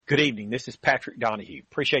Good evening. This is Patrick Donahue.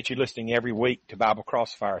 Appreciate you listening every week to Bible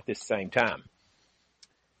Crossfire at this same time.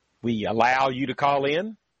 We allow you to call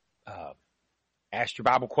in, ask your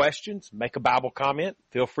Bible questions, make a Bible comment.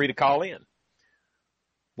 Feel free to call in.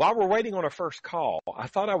 While we're waiting on our first call, I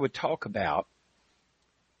thought I would talk about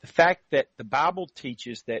the fact that the Bible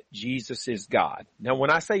teaches that Jesus is God. Now,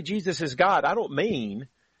 when I say Jesus is God, I don't mean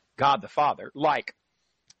God the Father. Like,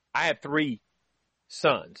 I have 3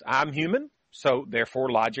 sons. I'm human. So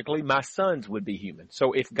therefore, logically, my sons would be human.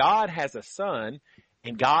 So if God has a son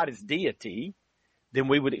and God is deity, then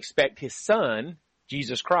we would expect his son,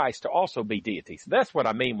 Jesus Christ, to also be deity. So that's what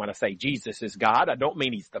I mean when I say Jesus is God. I don't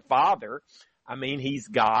mean he's the Father. I mean he's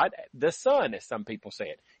God, the Son, as some people say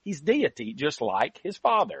it. He's deity, just like his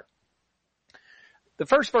Father. The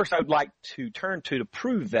first verse I would like to turn to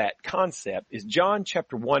prove that concept is John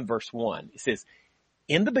chapter 1, verse 1. It says,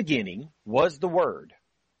 "In the beginning was the Word,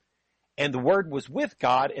 and the Word was with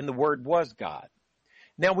God, and the Word was God."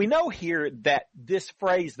 Now we know here that this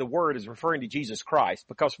phrase, the Word, is referring to Jesus Christ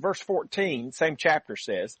because verse 14, same chapter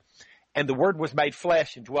says, "And the Word was made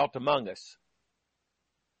flesh and dwelt among us."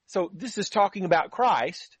 So this is talking about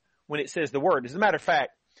Christ when it says the Word. As a matter of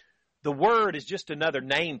fact, the Word is just another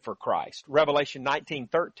name for Christ. Revelation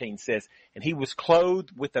 19:13 says, "And he was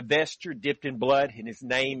clothed with a vesture dipped in blood, and his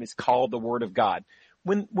name is called the Word of God."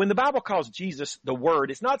 When the Bible calls Jesus the Word,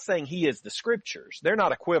 it's not saying he is the Scriptures. They're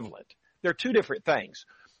not equivalent. They're two different things.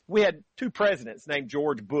 We had 2 presidents named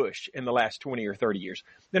George Bush in the last 20 or 30 years.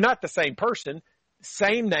 They're not the same person.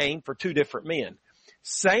 Same name for 2 different men.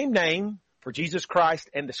 Same name for Jesus Christ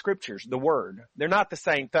and the Scriptures, the Word. They're not the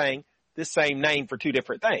same thing, the same name for 2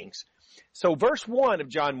 different things. So verse 1 of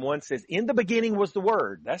John 1 says, "In the beginning was the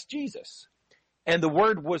Word." That's Jesus. "And the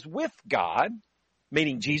Word was with God,"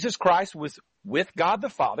 meaning Jesus Christ was with God the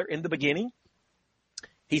Father in the beginning.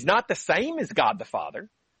 He's not the same as God the Father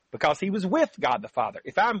because he was with God the Father.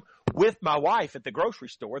 If I'm with my wife at the grocery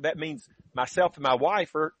store, that means myself and my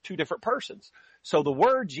wife are 2 different persons. So the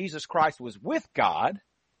Word, Jesus Christ, was with God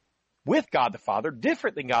the Father,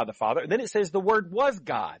 different than God the Father. And then it says the Word was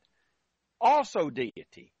God, also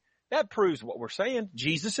deity. That proves what we're saying.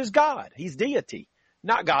 Jesus is God. He's deity.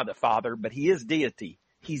 Not God the Father, but he is deity.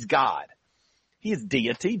 He's God. He is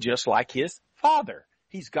deity just like his Father.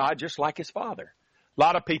 He's God just like his Father. A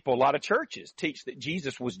lot of people, a lot of churches teach that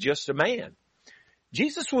Jesus was just a man.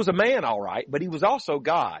 Jesus was a man, all right, but he was also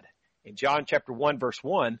God. And John chapter 1, verse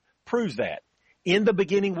 1 proves that. "In the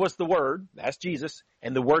beginning was the Word," that's Jesus,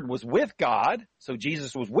 "and the Word was with God." So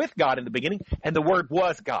Jesus was with God in the beginning, and the Word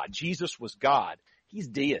was God. Jesus was God. He's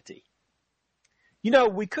deity. You know,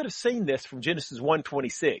 we could have seen this from Genesis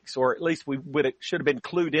 1:26, or at least should have been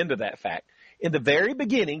clued into that fact. In the very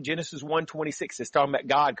beginning, Genesis 1:26 is talking about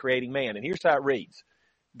God creating man. And here's how it reads.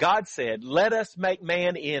 God said, "Let us make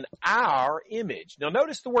man in our image." Now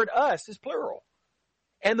notice the word us is plural.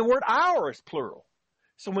 And the word our is plural.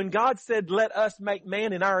 So when God said, "Let us make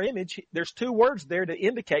man in our image," there's 2 words there that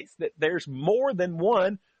indicates that there's more than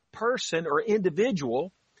one person or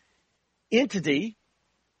individual entity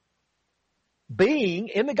being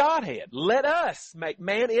in the Godhead. Let us make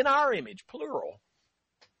man in our image, plural.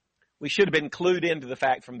 We should have been clued into the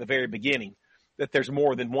fact from the very beginning that there's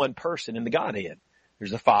more than one person in the Godhead.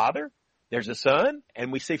 There's a Father, there's a Son,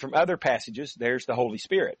 and we see from other passages, there's the Holy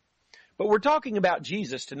Spirit. But we're talking about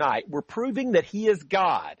Jesus tonight. We're proving that he is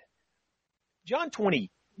God. John 20,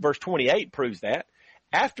 verse 28 proves that.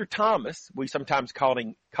 After Thomas, we sometimes call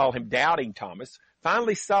him Doubting Thomas,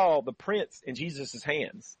 finally saw the prints in Jesus'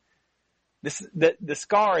 hands, the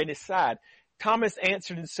scar in his side, Thomas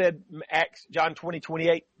answered and said, John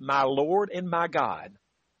 20:28, "My Lord and my God."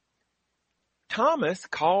 Thomas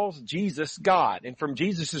calls Jesus God. And from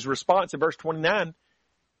Jesus' response in verse 29,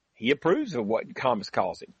 he approves of what Thomas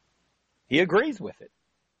calls him. He agrees with it.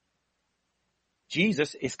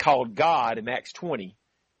 Jesus is called God in Acts 20,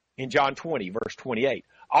 in John 20, verse 28.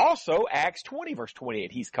 Also, Acts 20, verse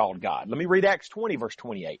 28, he's called God. Let me read Acts 20, verse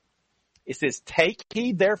 28. It says, "Take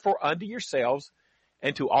heed therefore unto yourselves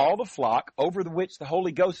and to all the flock over the which the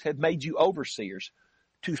Holy Ghost hath made you overseers,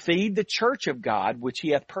 to feed the church of God, which he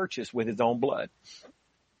hath purchased with his own blood."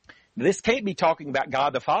 Now, this can't be talking about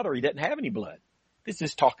God the Father. He doesn't have any blood. This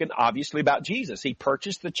is talking obviously about Jesus. He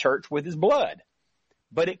purchased the church with his blood,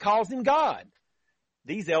 but it calls him God.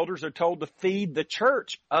 These elders are told to feed the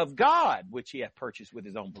church of God, which he hath purchased with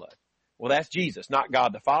his own blood. Well, that's Jesus, not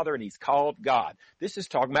God the Father, and he's called God. This is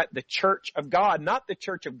talking about the church of God, not the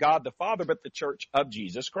church of God the Father, but the church of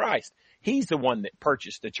Jesus Christ. He's the one that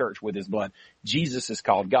purchased the church with his blood. Jesus is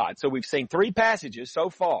called God. So we've seen 3 passages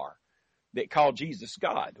so far that call Jesus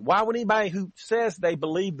God. Why would anybody who says they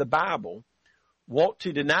believe the Bible want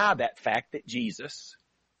to deny that fact that Jesus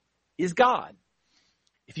is God.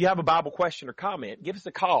 If you have a Bible question or comment, give us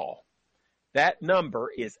a call. That number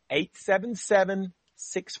is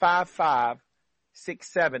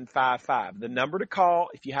 877-655-6755. The number to call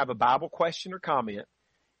if you have a Bible question or comment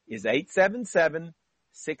is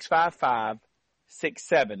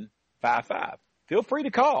 877-655-6755. Feel free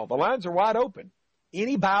to call. The lines are wide open.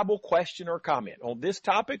 Any Bible question or comment on this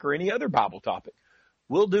topic or any other Bible topic,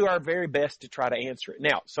 we'll do our very best to try to answer it.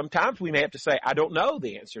 Now, sometimes we may have to say, I don't know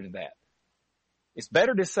the answer to that. It's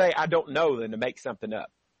better to say, I don't know, than to make something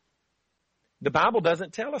up. The Bible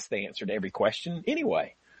doesn't tell us the answer to every question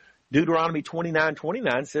anyway. Deuteronomy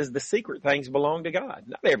 29:29 says the secret things belong to God.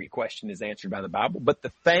 Not every question is answered by the Bible, but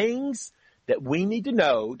the things that we need to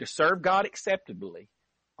know to serve God acceptably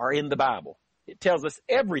are in the Bible. It tells us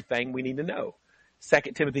everything we need to know.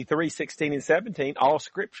 2 Timothy 3:16 and 17, all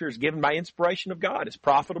scripture is given by inspiration of God. It's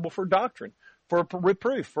profitable for doctrine, for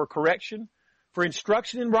reproof, for correction, for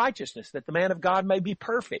instruction in righteousness, that the man of God may be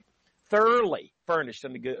perfect, thoroughly furnished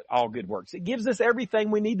unto all good works. It gives us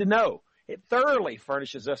everything we need to know. It thoroughly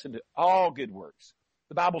furnishes us into all good works.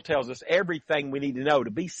 The Bible tells us everything we need to know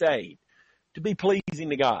to be saved, to be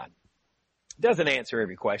pleasing to God. It doesn't answer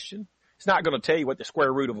every question. It's not going to tell you what the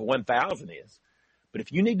square root of 1,000 is. But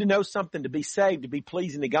if you need to know something to be saved, to be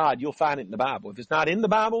pleasing to God, you'll find it in the Bible. If it's not in the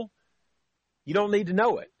Bible, you don't need to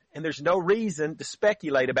know it. And there's no reason to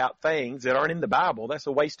speculate about things that aren't in the Bible. That's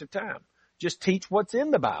a waste of time. Just teach what's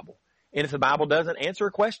in the Bible. And if the Bible doesn't answer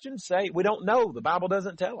a question, say, we don't know. The Bible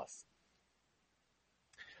doesn't tell us.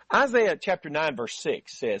 Isaiah chapter 9 verse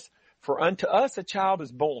 6 says, for unto us a child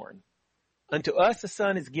is born, unto us a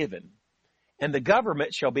son is given, and the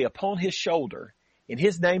government shall be upon his shoulder, and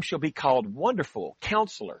his name shall be called Wonderful,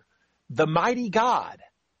 Counselor, the Mighty God,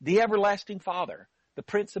 the Everlasting Father, the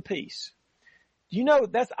Prince of Peace. You know,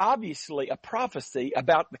 that's obviously a prophecy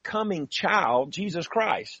about the coming child, Jesus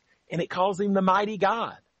Christ, and it calls him the Mighty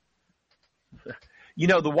God. You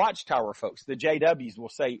know, the Watchtower folks, the JWs, will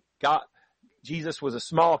say God, Jesus was a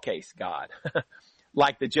small case God,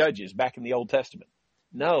 like the judges back in the Old Testament.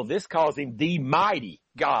 No, this calls him the Mighty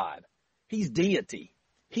God. He's deity.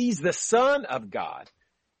 He's the Son of God.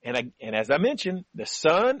 And as I mentioned, the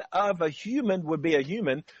son of a human would be a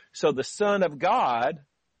human, so the Son of God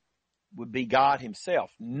would be God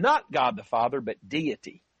himself. Not God the Father, but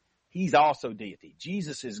deity. He's also deity.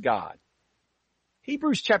 Jesus is God.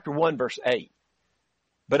 Hebrews chapter 1 verse 8.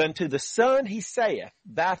 But unto the Son he saith,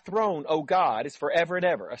 thy throne, O God, is forever and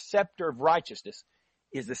ever. A scepter of righteousness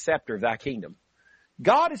is the scepter of thy kingdom.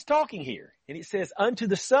 God is talking here, and it says, unto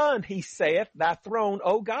the Son he saith, thy throne,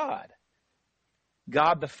 O God.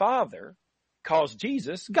 God the Father calls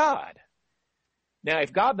Jesus God. Now,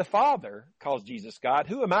 if God the Father calls Jesus God,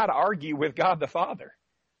 who am I to argue with God the Father?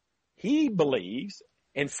 He believes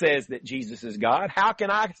and says that Jesus is God. How can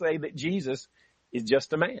I say that Jesus is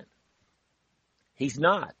just a man? He's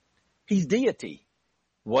not. He's deity.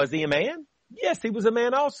 Was he a man? Yes, he was a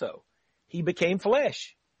man also. He became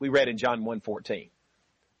flesh, we read in John 1:14.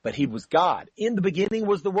 But he was God. In the beginning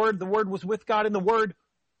was the Word was with God, and the Word,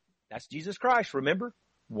 that's Jesus Christ, remember,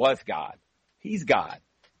 was God. He's God.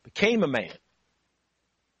 Became a man.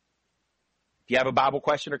 If you have a Bible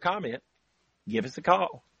question or comment, give us a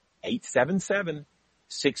call.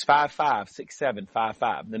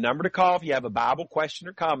 877-655-6755. The number to call if you have a Bible question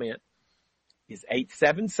or comment is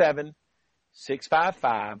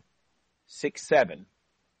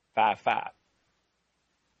 877-655-6755.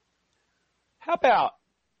 How about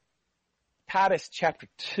Titus chapter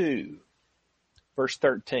 2, verse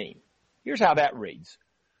 13? Here's how that reads.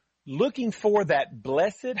 Looking for that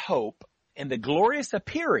blessed hope and the glorious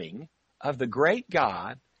appearing of the great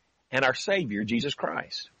God and our Savior, Jesus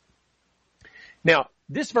Christ. Now,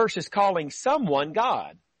 this verse is calling someone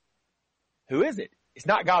God. Who is it? It's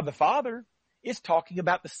not God the Father. It's talking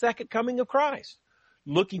about the second coming of Christ.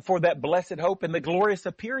 Looking for that blessed hope and the glorious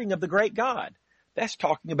appearing of the great God. That's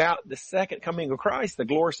talking about the second coming of Christ, the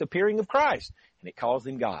glorious appearing of Christ. And it calls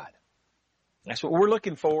him God. That's what we're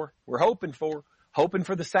looking for. We're hoping for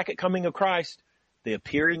the second coming of Christ, the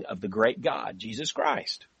appearing of the great God, Jesus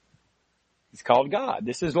Christ. He's called God.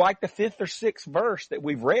 This is like the 5th or 6th verse that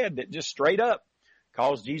we've read that just straight up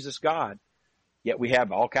calls Jesus God. Yet we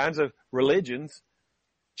have all kinds of religions,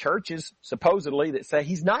 churches, supposedly, that say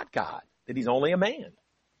he's not God, that he's only a man.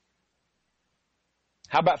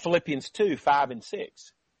 How about Philippians 2, 5 and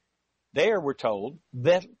 6? There we're told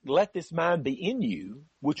that let this mind be in you,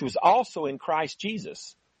 which was also in Christ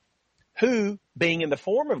Jesus, who, being in the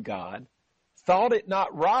form of God, thought it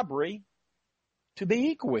not robbery to be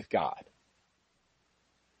equal with God.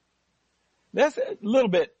 That's a little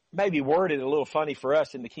bit maybe worded a little funny for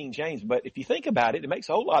us in the King James, but if you think about it, it makes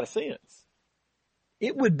a whole lot of sense.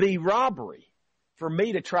 It would be robbery for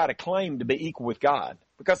me to try to claim to be equal with God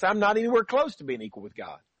because I'm not anywhere close to being equal with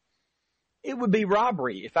God. It would be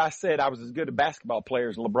robbery if I said I was as good a basketball player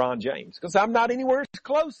as LeBron James because I'm not anywhere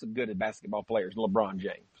close as good a basketball player as LeBron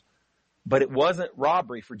James. But it wasn't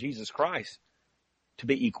robbery for Jesus Christ to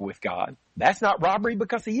be equal with God. That's not robbery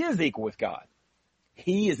because he is equal with God.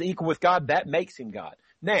 He is equal with God. That makes him God.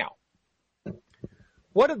 Now,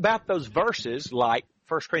 what about those verses like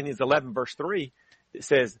 1 Corinthians 11 verse 3 that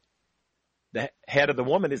says the head of the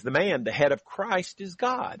woman is the man, the head of Christ is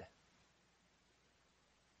God?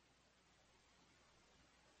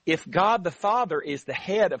 If God the Father is the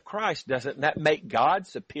head of Christ, doesn't that make God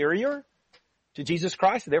superior to Jesus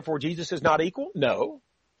Christ? Therefore, Jesus is not equal? No.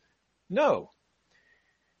 No.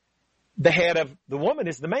 The head of the woman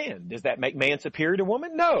is the man. Does that make man superior to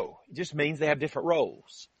woman? No. It just means they have different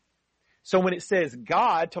roles. So when it says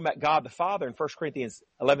God, talking about God the Father in 1 Corinthians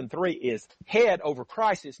 11:3 is head over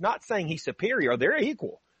Christ, it's not saying he's superior. They're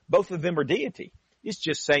equal. Both of them are deity. It's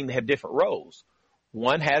just saying they have different roles.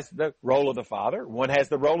 One has the role of the Father. One has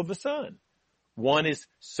the role of the Son. One is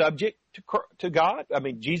subject to God. I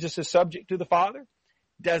mean, Jesus is subject to the Father.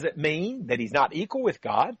 Does it mean that he's not equal with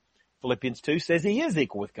God? Philippians 2 says he is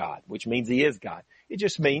equal with God, which means he is God. It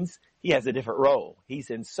just means he has a different role. He's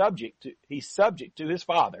subject to his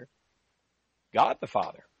Father, God the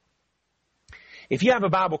Father. If you have a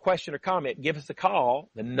Bible question or comment, give us a call.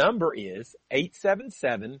 The number is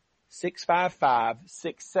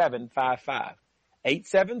 877-655-6755.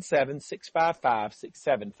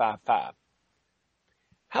 877-655-6755.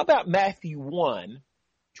 How about Matthew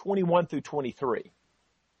 1:21 through 23?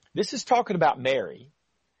 This is talking about Mary.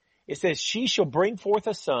 It says, she shall bring forth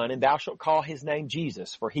a son, and thou shalt call his name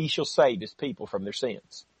Jesus, for he shall save his people from their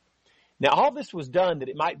sins. Now all this was done that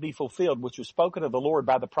it might be fulfilled, which was spoken of the Lord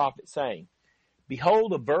by the prophet, saying,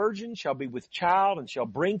 behold, a virgin shall be with child, and shall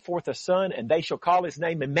bring forth a son, and they shall call his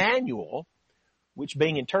name Emmanuel, which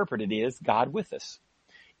being interpreted is God with us.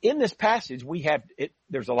 In this passage, we have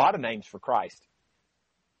there's a lot of names for Christ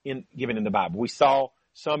given in the Bible. We saw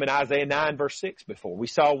some in Isaiah 9 verse 6 before. We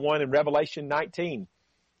saw one in Revelation 19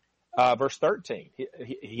 verse 13.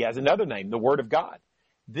 He has another name, the Word of God.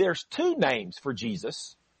 There's two names for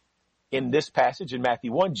Jesus in this passage in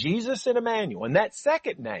Matthew 1, Jesus and Emmanuel. And that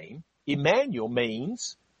second name, Emmanuel,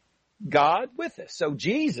 means God with us. So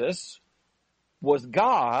Jesus was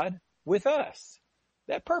God with us.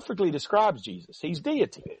 That perfectly describes Jesus. He's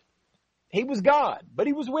deity. He was God, but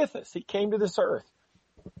he was with us. He came to this earth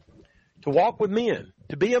to walk with men,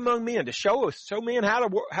 to be among men, to show men how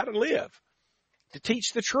to live, to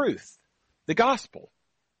teach the truth, the gospel.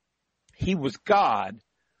 He was God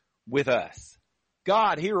with us.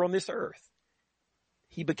 God here on this earth.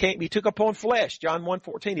 He took upon flesh, John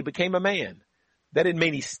 1:14. He became a man. That didn't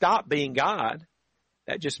mean he stopped being God.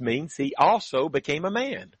 That just means he also became a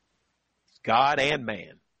man. God and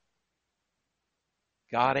man.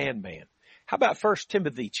 God and man. How about 1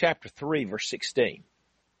 Timothy chapter 3 verse 16?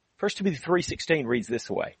 1 Timothy 3:16 reads this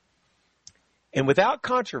way. And without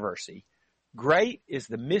controversy, great is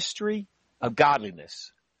the mystery of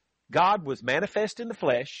godliness. God was manifest in the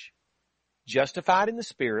flesh, justified in the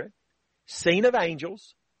spirit, seen of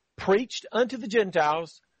angels, preached unto the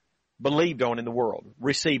Gentiles, believed on in the world,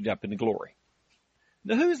 received up into glory.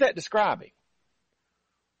 Now who is that describing?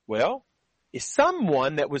 Well, it's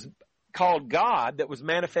someone that was called God that was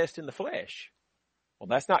manifest in the flesh. Well,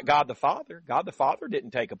 that's not God the Father. God the Father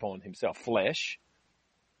didn't take upon himself flesh.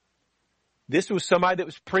 This was somebody that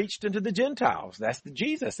was preached unto the Gentiles. That's the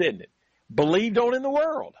Jesus, isn't it? Believed on in the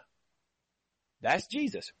world. That's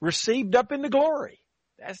Jesus. Received up into glory.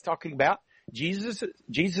 That's talking about Jesus'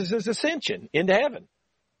 ascension into heaven.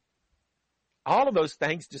 All of those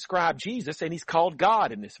things describe Jesus, and he's called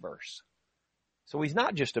God in this verse. So he's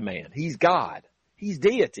not just a man. He's God. He's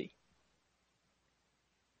deity.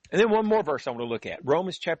 And then one more verse I want to look at.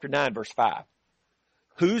 Romans chapter 9 verse 5.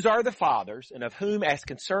 Whose are the fathers, and of whom as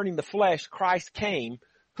concerning the flesh Christ came,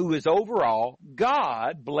 who is over all,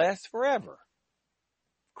 God blessed forever.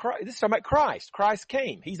 This is talking about Christ. Christ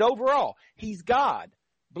came. He's over all. He's God,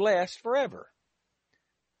 blessed forever.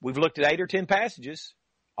 We've looked at 8 or 10 passages.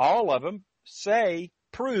 All of them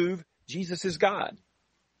prove Jesus is God.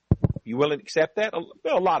 You willing to accept that?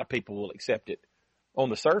 Well, a lot of people will accept it on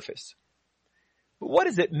the surface. But what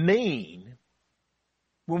does it mean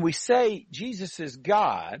when we say Jesus is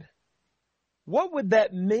God? What would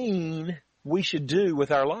that mean we should do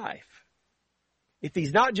with our life? If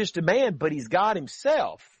he's not just a man, but he's God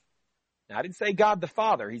himself. Now, I didn't say God the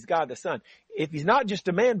Father. He's God the Son. If he's not just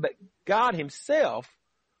a man, but God himself,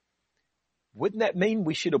 wouldn't that mean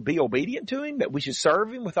we should be obedient to him, that we should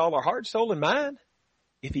serve him with all our heart, soul, and mind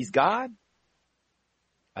if he's God?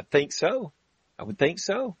 I think so. I would think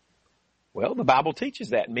so. Well, the Bible teaches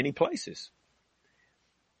that in many places.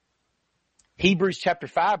 Hebrews chapter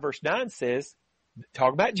 5 verse 9 says,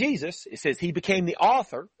 talking about Jesus, it says he became the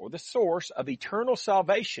author or the source of eternal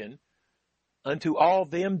salvation unto all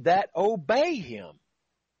them that obey him.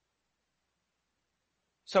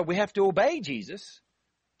 So we have to obey Jesus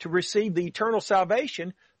to receive the eternal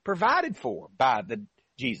salvation provided for by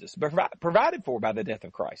Jesus, provided for by the death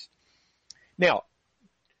of Christ. Now,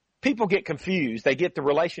 people get confused. They get the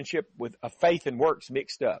relationship with faith and works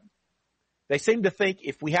mixed up. They seem to think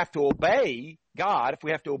if we have to obey God, if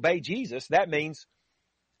we have to obey Jesus, that means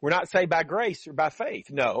we're not saved by grace or by faith.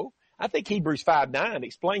 No, I think Hebrews 5:9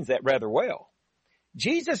 explains that rather well.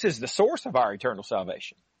 Jesus is the source of our eternal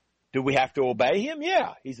salvation. Do we have to obey him?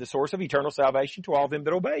 Yeah, he's the source of eternal salvation to all them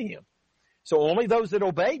that obey him. So only those that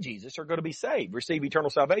obey Jesus are going to be saved, receive eternal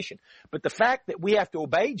salvation. But the fact that we have to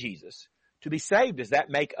obey Jesus to be saved, does that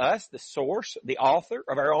make us the source, the author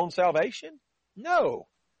of our own salvation? No.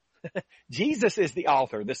 Jesus is the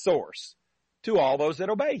author, the source to all those that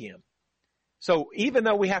obey him. So even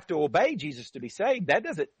though we have to obey Jesus to be saved, that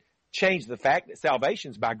doesn't change the fact that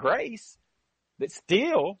salvation is by grace, that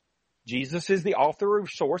still Jesus is the author or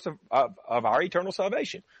source of our eternal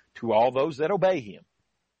salvation to all those that obey him.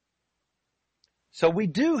 So we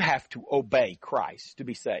do have to obey Christ to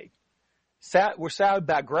be saved. We're saved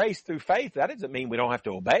by grace through faith. That doesn't mean we don't have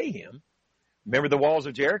to obey him. Remember the walls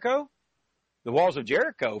of Jericho? The walls of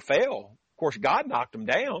Jericho fell. Of course, God knocked them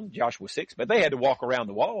down, Joshua 6, but they had to walk around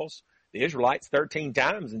the walls, the Israelites, 13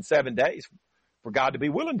 times in 7 days for God to be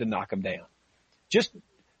willing to knock them down.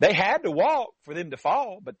 They had to walk for them to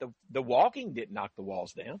fall, but the walking didn't knock the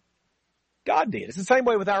walls down. God did. It's the same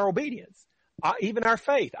way with our obedience. Even our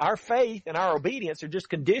faith. Our faith and our obedience are just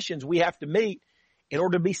conditions we have to meet in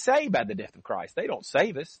order to be saved by the death of Christ. They don't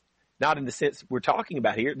save us. Not in the sense we're talking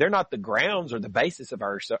about here. They're not the grounds or the basis of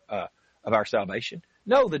our salvation.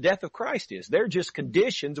 No, the death of Christ is. They're just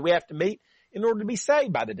conditions we have to meet in order to be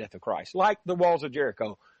saved by the death of Christ. Like the walls of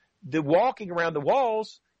Jericho. The walking around the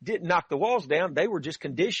walls didn't knock the walls down. They were just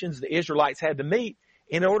conditions the Israelites had to meet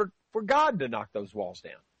in order for God to knock those walls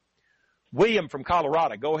down. William from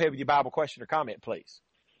Colorado, go ahead with your Bible question or comment, please.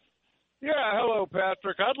 Yeah, hello,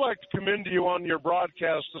 Patrick. I'd like to commend you on your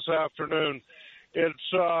broadcast this afternoon.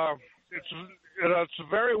 It's a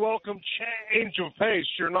very welcome change of pace.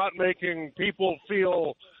 You're not making people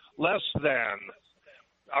feel less than.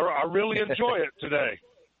 I really enjoy it today.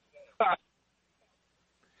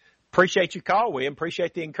 Appreciate your call, William.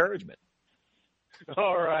 Appreciate the encouragement.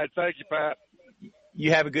 All right. Thank you, Pat.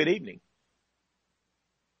 You have a good evening.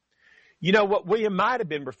 You know, what William might have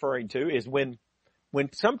been referring to is when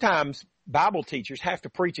sometimes Bible teachers have to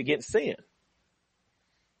preach against sin.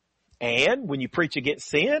 And when you preach against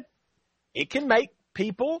sin, it can make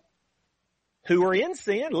people who are in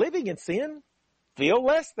sin, living in sin, feel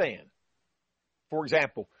less than. For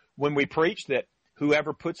example, when we preach that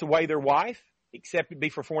whoever puts away their wife, except it be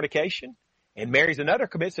for fornication, and marries another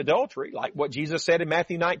commits adultery, like what Jesus said in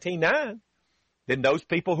Matthew 19:9, then those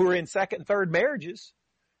people who are in second and third marriages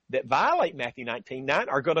that violate Matthew 19:9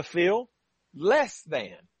 are going to feel less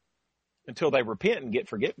than until they repent and get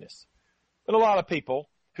forgiveness. But a lot of people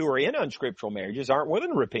who are in unscriptural marriages aren't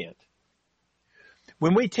willing to repent.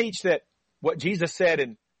 When we teach that what Jesus said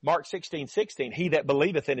in Mark 16:16, he that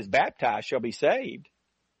believeth and is baptized shall be saved,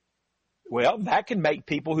 well, that can make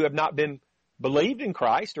people who have not been believed in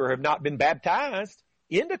Christ or have not been baptized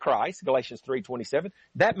into Christ, Galatians 3:27,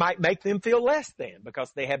 that might make them feel less than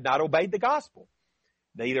because they have not obeyed the gospel.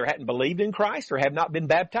 They either hadn't believed in Christ or have not been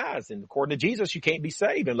baptized. And according to Jesus, you can't be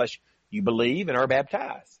saved unless you believe and are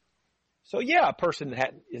baptized. So yeah, a person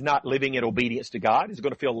that is not living in obedience to God is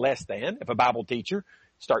going to feel less than. If a Bible teacher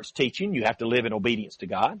starts teaching, you have to live in obedience to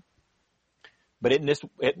God. But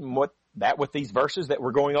what these verses that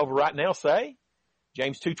we're going over right now say?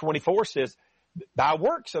 James 2:24 says, by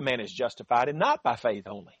works a man is justified and not by faith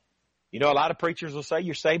only. You know, a lot of preachers will say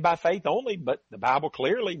you're saved by faith only, but the Bible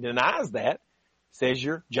clearly denies that. It says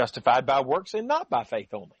you're justified by works and not by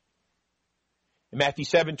faith only. In Matthew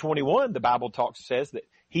 7:21, the Bible says that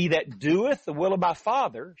he that doeth the will of my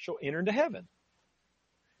Father shall enter into heaven.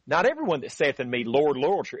 Not everyone that saith unto me, Lord,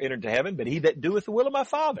 Lord, shall enter into heaven, but he that doeth the will of my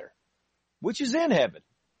Father, which is in heaven.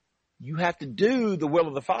 You have to do the will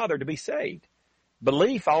of the Father to be saved.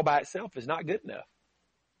 Belief all by itself is not good enough.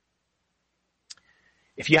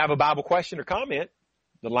 If you have a Bible question or comment,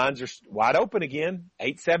 the lines are wide open again,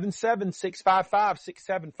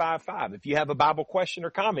 877-655-6755. If you have a Bible question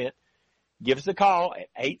or comment, Give us a call at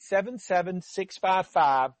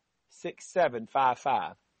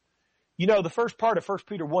 877-655-6755. You know, the first part of 1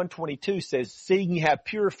 Peter 1:22 says, seeing you have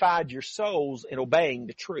purified your souls in obeying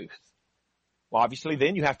the truth. Well, obviously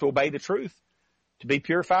then you have to obey the truth to be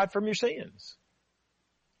purified from your sins.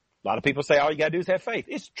 A lot of people say all you got to do is have faith.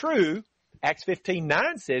 It's true. Acts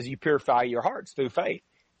 15:9 says you purify your hearts through faith.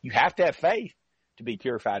 You have to have faith to be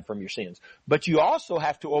purified from your sins. But you also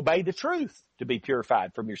have to obey the truth to be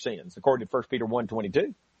purified from your sins, according to 1 Peter 1:22.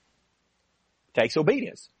 It takes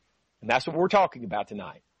obedience. And that's what we're talking about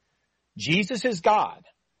tonight. Jesus is God.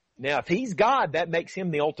 Now, if he's God, that makes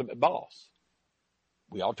him the ultimate boss.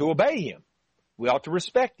 We ought to obey him. We ought to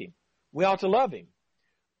respect him. We ought to love him.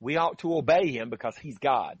 We ought to obey him because he's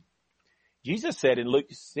God. Jesus said in Luke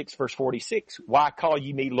 6 verse 46, why call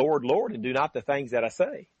ye me Lord, Lord, and do not the things that I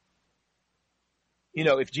say? You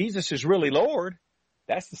know, if Jesus is really Lord,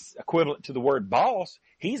 that's equivalent to the word boss.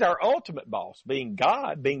 He's our ultimate boss, being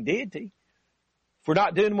God, being deity. If we're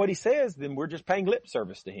not doing what he says, then we're just paying lip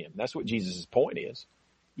service to him. That's what Jesus' point is.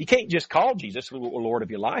 You can't just call Jesus Lord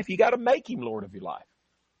of your life. You got to make him Lord of your life.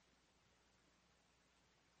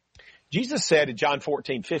 Jesus said in John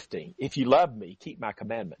 14:15, if you love me, keep my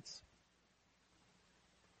commandments.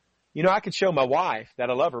 You know, I could show my wife that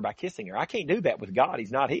I love her by kissing her. I can't do that with God.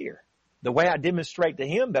 He's not here. The way I demonstrate to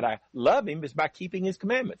him that I love him is by keeping his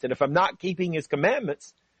commandments. And if I'm not keeping his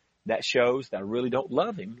commandments, that shows that I really don't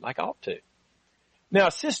love him like I ought to. Now,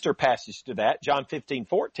 a sister passage to that, John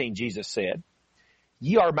 15:14, Jesus said,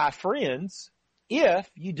 ye are my friends if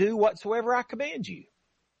you do whatsoever I command you.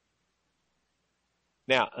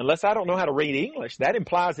 Now, unless I don't know how to read English, that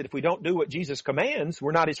implies that if we don't do what Jesus commands,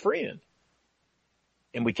 we're not his friend.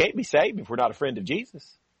 And we can't be saved if we're not a friend of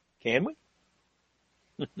Jesus. Can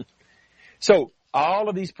we? So, all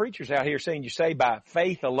of these preachers out here saying you're saved by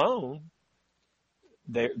faith alone,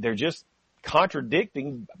 they're just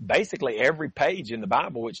contradicting basically every page in the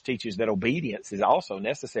Bible which teaches that obedience is also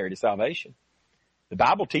necessary to salvation. The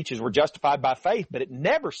Bible teaches we're justified by faith, but it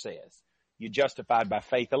never says you're justified by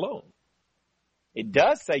faith alone. It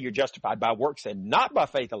does say you're justified by works and not by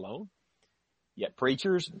faith alone. Yet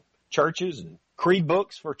preachers and churches and creed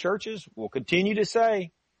books for churches will continue to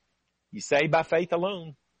say you're saved by faith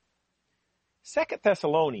alone. 2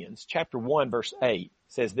 Thessalonians chapter 1 verse 8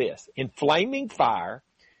 says this, in flaming fire,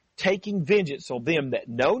 taking vengeance on them that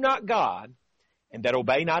know not God and that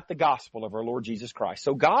obey not the gospel of our Lord Jesus Christ.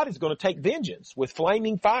 So God is going to take vengeance with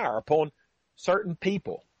flaming fire upon certain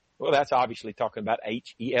people. Well, that's obviously talking about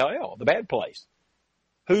Hell, the bad place.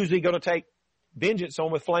 Who's he going to take vengeance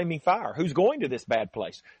on with flaming fire? Who's going to this bad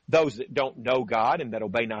place? Those that don't know God and that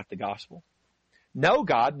obey not the gospel. Know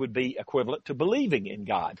God would be equivalent to believing in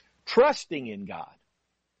God, trusting in God.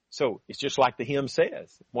 So it's just like the hymn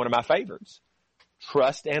says, one of my favorites,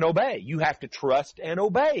 trust and obey. You have to trust and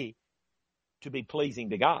obey to be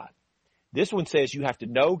pleasing to God. This one says you have to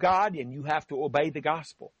know God and you have to obey the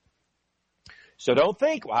gospel. So don't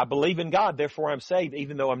think, well, I believe in God, therefore I'm saved,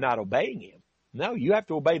 even though I'm not obeying him. No, you have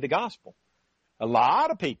to obey the gospel. A lot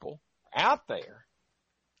of people out there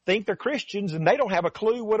think they're Christians and they don't have a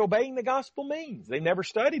clue what obeying the gospel means. They never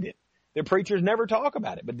studied it. Their preachers never talk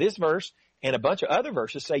about it. But this verse and a bunch of other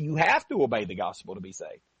verses say you have to obey the gospel to be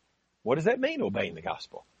saved. What does that mean, obeying the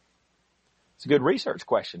gospel? It's a good research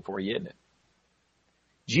question for you, isn't it?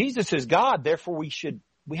 Jesus is God, therefore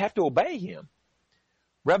we have to obey him.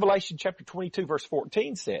 Revelation chapter 22 verse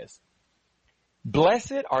 14 says,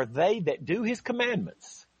 blessed are they that do his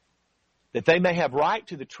commandments, that they may have right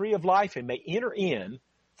to the tree of life and may enter in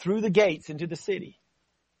through the gates into the city.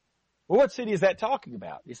 Well, what city is that talking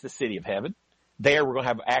about? It's the city of heaven. There we're going to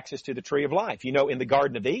have access to the tree of life. You know, in the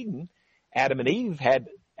Garden of Eden, Adam and Eve had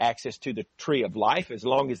access to the tree of life. As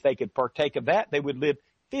long as they could partake of that, they would live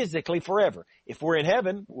physically forever. If we're in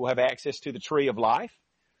heaven, we'll have access to the tree of life.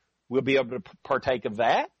 We'll be able to partake of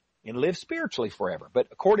that and live spiritually forever. But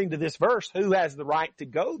according to this verse, who has the right to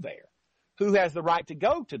go there? Who has the right to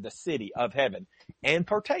go to the city of heaven and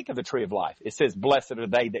partake of the tree of life? It says, blessed are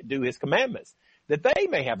they that do his commandments, that they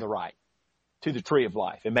may have the right to the tree of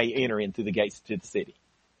life and may enter in through the gates to the city.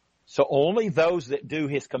 So only those that do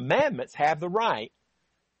his commandments have the right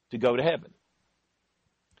to go to heaven.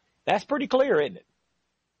 That's pretty clear, isn't it?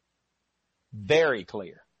 Very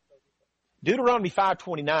clear. Deuteronomy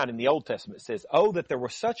 5:29 in the Old Testament says, oh, that there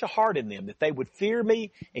was such a heart in them that they would fear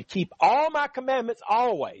me and keep all my commandments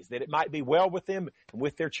always, that it might be well with them and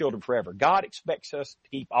with their children forever. God expects us to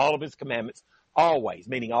keep all of his commandments always,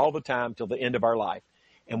 meaning all the time till the end of our life.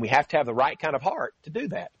 And we have to have the right kind of heart to do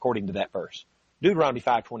that, according to that verse. Deuteronomy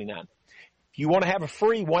 5:29. If you want to have a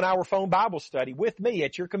free 1-hour phone Bible study with me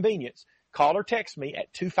at your convenience, call or text me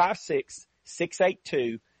at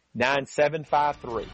 682-9753.